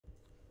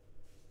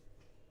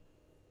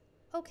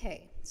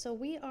Okay, so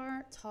we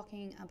are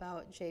talking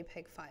about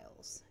JPEG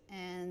files,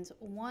 and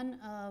one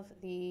of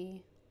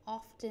the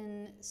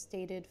often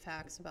stated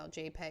facts about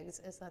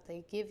JPEGs is that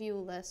they give you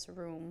less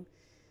room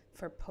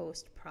for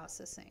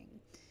post-processing.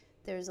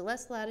 There's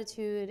less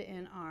latitude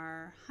in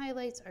our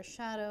highlights, our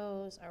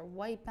shadows, our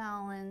white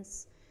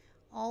balance,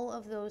 all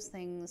of those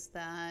things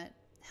that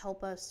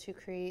help us to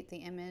create the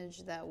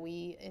image that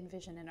we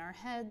envision in our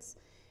heads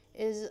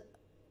is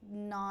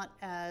not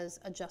as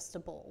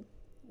adjustable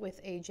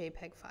with a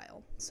JPEG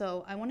file.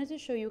 So I wanted to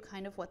show you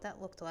kind of what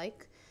that looked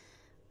like.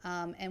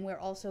 And we're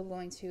also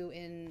going to,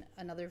 in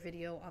another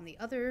video on the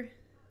other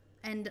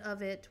end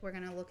of it, we're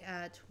going to look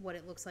at what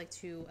it looks like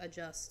to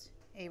adjust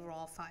a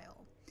raw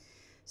file.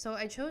 So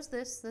I chose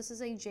this. This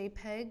is a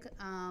JPEG.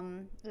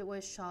 It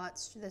was shot,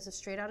 this is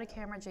straight out of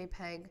camera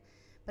JPEG,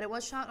 but it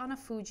was shot on a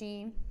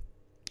Fuji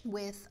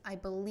with, I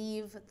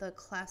believe, the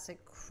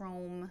classic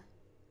chrome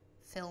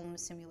film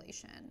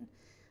simulation.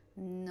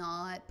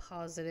 Not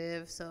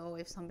positive, so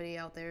if somebody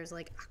out there is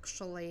like,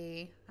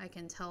 actually, I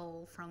can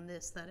tell from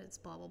this that it's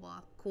blah, blah,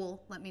 blah,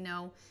 cool, let me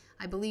know.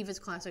 I believe it's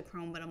classic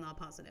chrome, but I'm not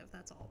positive,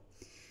 that's all.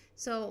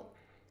 So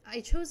I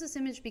chose this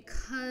image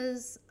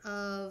because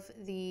of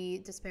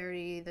the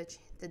disparity,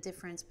 the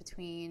difference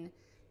between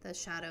the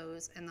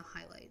shadows and the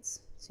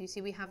highlights. So you see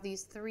we have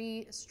these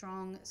three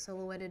strong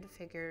silhouetted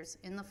figures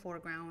in the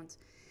foreground,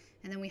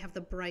 and then we have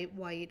the bright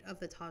white of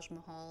the Taj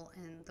Mahal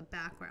in the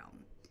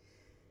background.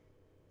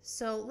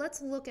 So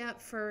let's look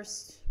at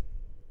first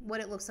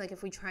what it looks like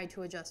if we try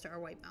to adjust our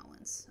white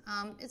balance.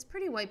 It's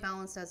pretty white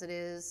balanced as it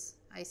is.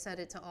 I set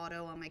it to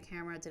auto on my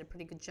camera, did a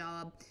pretty good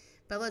job.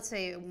 But let's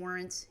say it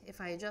weren't. If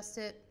I adjust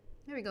it,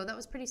 there we go, that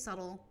was pretty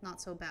subtle, not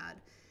so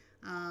bad.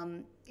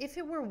 If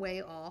it were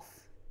way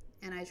off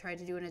and I tried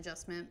to do an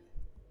adjustment,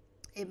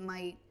 it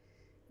might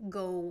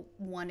go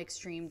one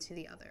extreme to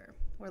the other.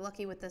 We're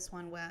lucky with this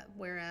one,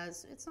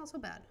 whereas it's not so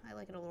bad. I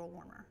like it a little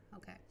warmer,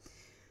 okay.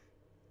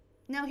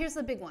 Now here's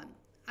the big one.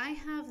 I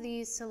have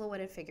these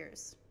silhouetted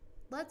figures.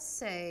 Let's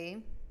say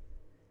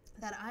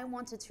that I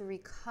wanted to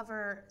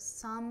recover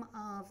some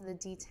of the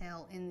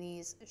detail in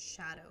these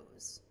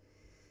shadows.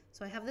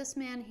 So I have this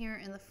man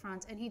here in the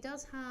front, and he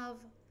does have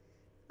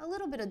a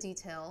little bit of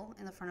detail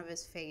in the front of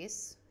his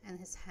face and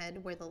his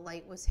head where the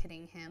light was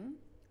hitting him,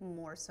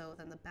 more so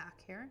than the back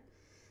here.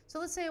 So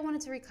let's say I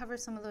wanted to recover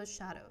some of those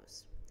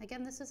shadows.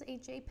 Again, this is a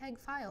JPEG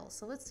file,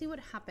 so let's see what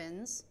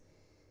happens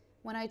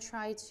when I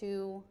try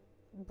to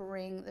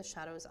bring the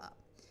shadows up.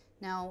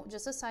 Now,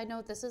 just a side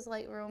note, this is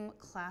Lightroom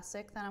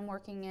Classic that I'm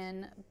working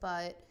in,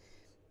 but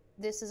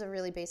this is a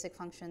really basic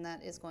function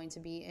that is going to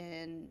be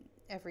in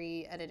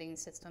every editing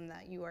system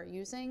that you are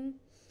using.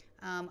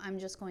 I'm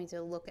just going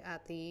to look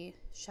at the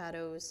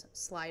shadows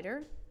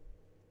slider,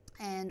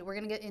 and we're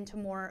going to get into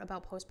more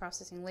about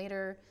post-processing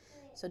later,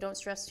 so don't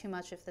stress too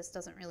much if this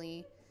doesn't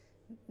really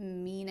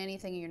mean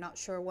anything and you're not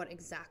sure what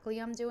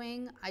exactly I'm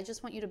doing. I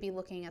just want you to be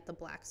looking at the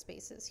black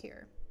spaces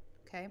here,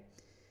 okay?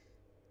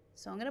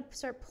 So I'm going to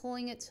start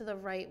pulling it to the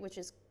right, which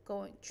is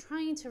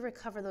trying to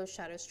recover those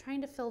shadows, trying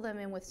to fill them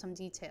in with some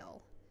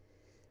detail.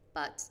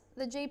 But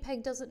the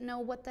JPEG doesn't know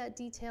what that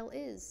detail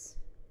is.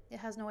 It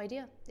has no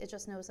idea. It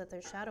just knows that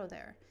there's shadow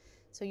there.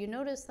 So you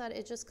notice that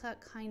it just got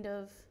kind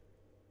of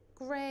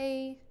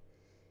gray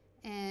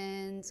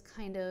and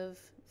kind of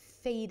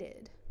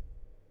faded.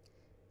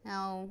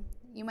 Now,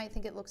 you might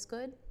think it looks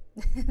good.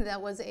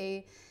 That was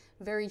a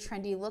very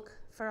trendy look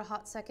for a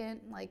hot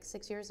second, like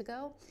 6 years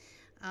ago.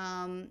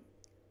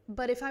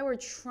 But if I were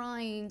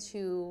trying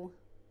to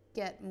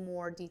get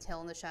more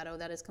detail in the shadow,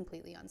 that is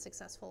completely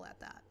unsuccessful at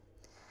that.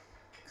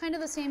 Kind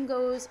of the same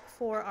goes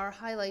for our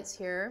highlights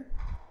here.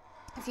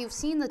 If you've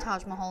seen the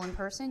Taj Mahal in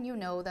person, you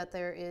know that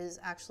there is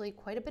actually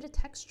quite a bit of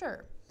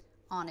texture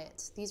on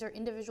it. These are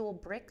individual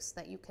bricks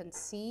that you can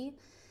see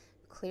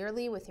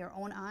clearly with your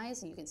own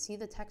eyes, and you can see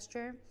the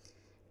texture.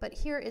 But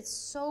here it's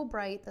so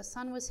bright, the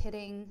sun was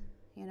hitting,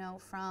 you know,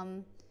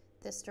 from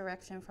this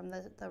direction, from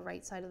the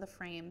right side of the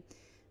frame.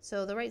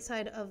 So the right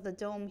side of the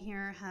dome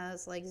here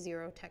has like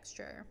zero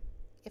texture.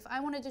 If I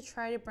wanted to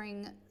try to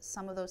bring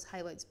some of those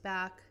highlights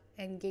back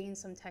and gain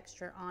some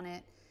texture on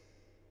it,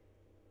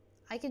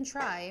 I can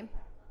try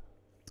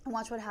and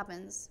watch what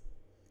happens.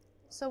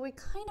 So we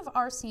kind of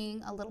are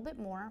seeing a little bit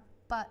more,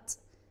 but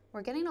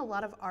we're getting a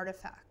lot of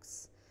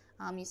artifacts.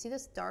 You see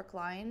this dark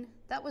line?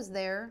 That was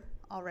there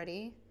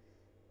already,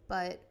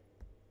 but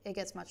it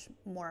gets much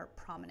more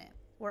prominent.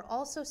 We're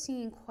also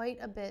seeing quite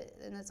a bit,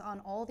 and it's on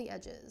all the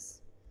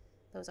edges,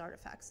 those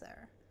artifacts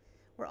there.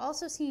 We're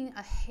also seeing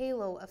a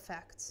halo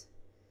effect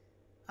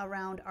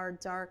around our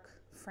dark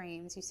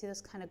frames. You see this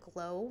kind of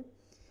glow?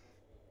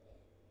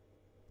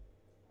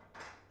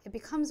 It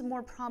becomes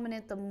more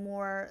prominent the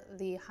more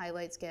the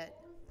highlights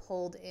get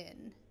pulled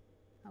in.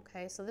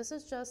 Okay, so this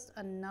is just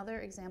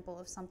another example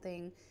of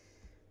something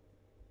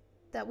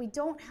that we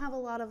don't have a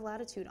lot of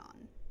latitude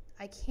on.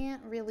 I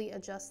can't really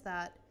adjust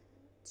that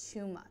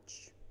too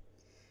much.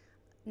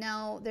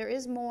 Now, there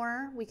is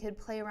more. We could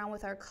play around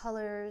with our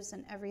colors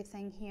and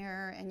everything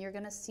here, and you're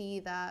gonna see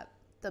that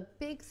the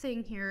big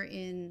thing here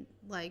in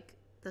like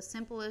the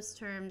simplest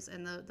terms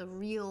and the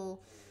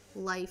real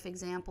life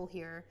example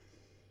here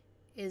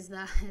is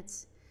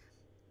that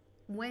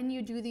when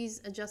you do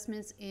these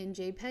adjustments in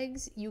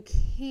JPEGs, you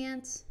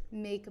can't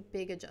make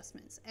big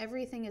adjustments.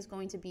 Everything is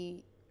going to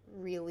be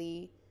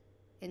really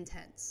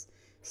intense.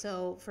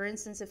 So for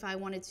instance, if I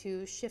wanted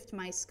to shift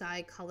my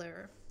sky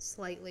color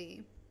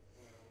slightly,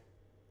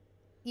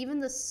 even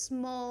the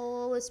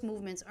smallest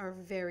movements are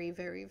very,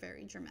 very,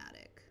 very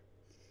dramatic.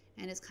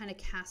 And it's kind of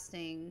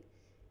casting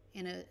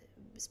in a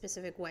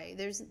specific way.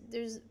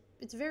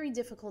 It's very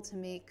difficult to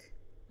make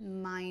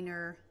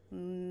minor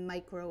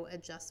micro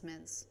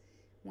adjustments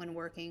when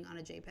working on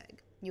a JPEG.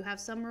 You have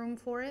some room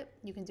for it,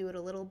 you can do it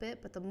a little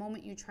bit, but the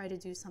moment you try to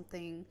do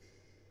something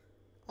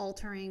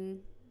altering,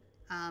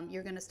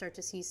 you're gonna start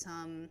to see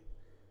some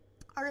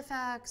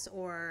artifacts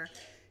or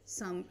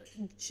some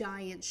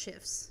giant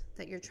shifts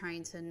that you're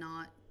trying to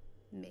not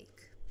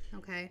make,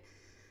 okay?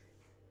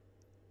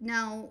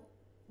 Now,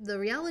 the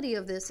reality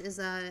of this is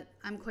that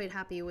I'm quite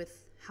happy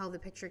with how the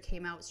picture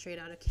came out straight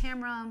out of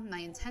camera. My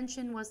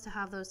intention was to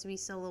have those to be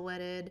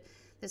silhouetted.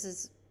 This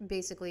is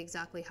basically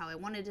exactly how I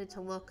wanted it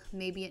to look.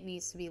 Maybe it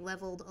needs to be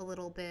leveled a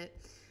little bit,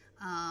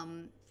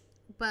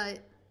 but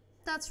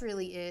that's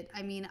really it.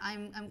 I mean,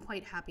 I'm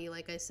quite happy,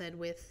 like I said,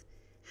 with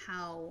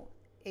how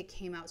it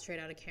came out straight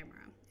out of camera.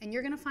 And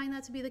you're gonna find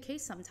that to be the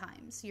case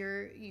sometimes.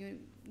 You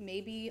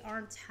maybe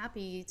aren't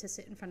happy to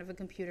sit in front of a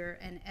computer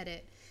and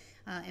edit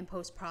and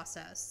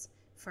post-process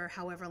for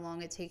however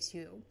long it takes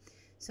you.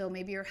 So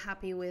maybe you're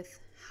happy with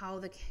how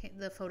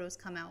the photos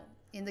come out.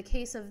 In the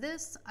case of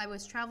this, I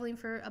was traveling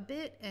for a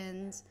bit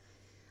and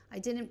I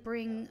didn't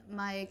bring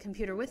my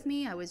computer with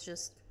me. I was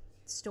just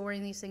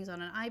storing these things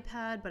on an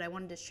iPad, but I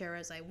wanted to share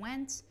as I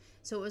went.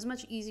 So it was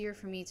much easier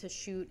for me to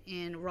shoot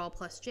in RAW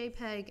plus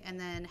JPEG and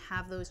then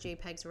have those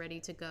JPEGs ready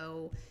to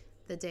go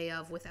the day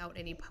of without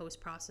any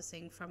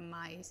post-processing from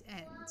my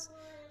end.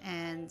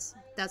 And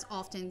that's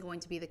often going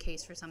to be the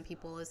case for some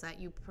people, is that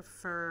you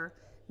prefer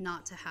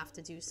not to have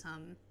to do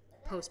some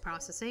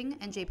post-processing,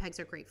 and JPEGs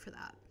are great for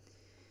that.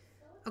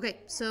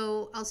 Okay,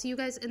 so I'll see you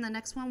guys in the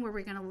next one where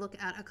we're going to look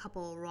at a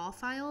couple RAW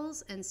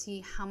files and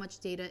see how much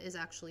data is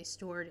actually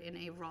stored in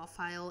a RAW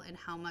file and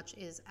how much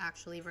is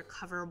actually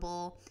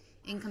recoverable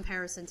in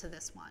comparison to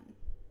this one.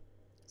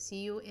 See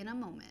you in a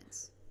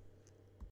moment.